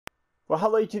Well,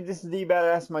 hello YouTube, this is the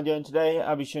Badass Mojo, and today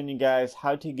I'll be showing you guys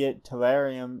how to get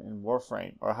Tellurium in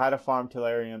Warframe, or how to farm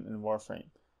Tellurium in Warframe.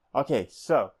 Okay,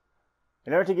 so,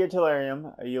 in order to get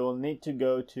Tellurium, you will need to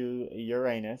go to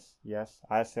Uranus. Yes,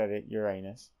 I said it,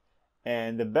 Uranus.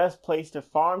 And the best place to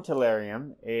farm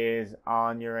Tellurium is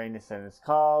on Uranus, and it's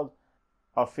called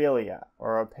Ophelia,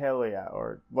 or Apelia,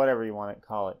 or whatever you want to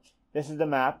call it. This is the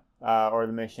map, or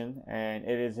the mission, and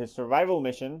it is a survival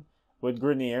mission with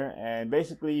Grenier, and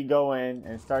basically you go in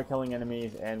and start killing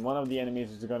enemies, and one of the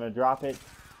enemies is going to drop it.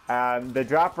 The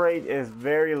drop rate is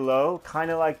very low,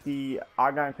 kind of like the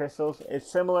argon crystals.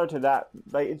 It's similar to that,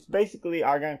 like it's basically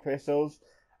argon crystals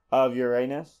of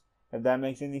Uranus, if that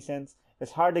makes any sense.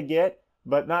 It's hard to get,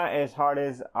 but not as hard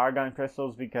as argon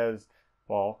crystals because,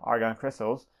 well, argon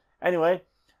crystals. Anyway,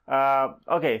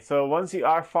 okay, so once you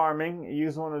are farming,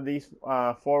 use one of these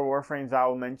 4 Warframes I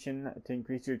will mention to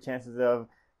increase your chances of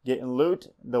getting loot.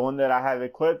 The one that I have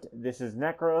equipped, this is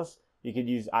Necros. You could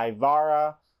use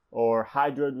Ivara or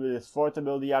Hydroid with his 4th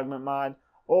ability augment mod,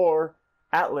 or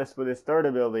Atlas with his 3rd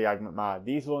ability augment mod.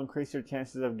 These will increase your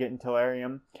chances of getting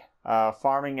Tellurium,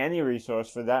 farming any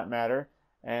resource for that matter.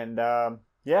 And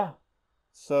yeah,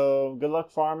 so good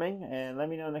luck farming, and let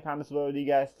me know in the comments below what you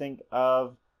guys think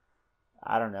of,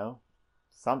 I don't know,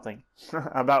 something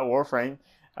about Warframe.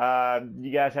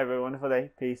 You guys have a wonderful day.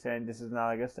 Peace, and this is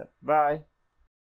Not a Good Step. Bye.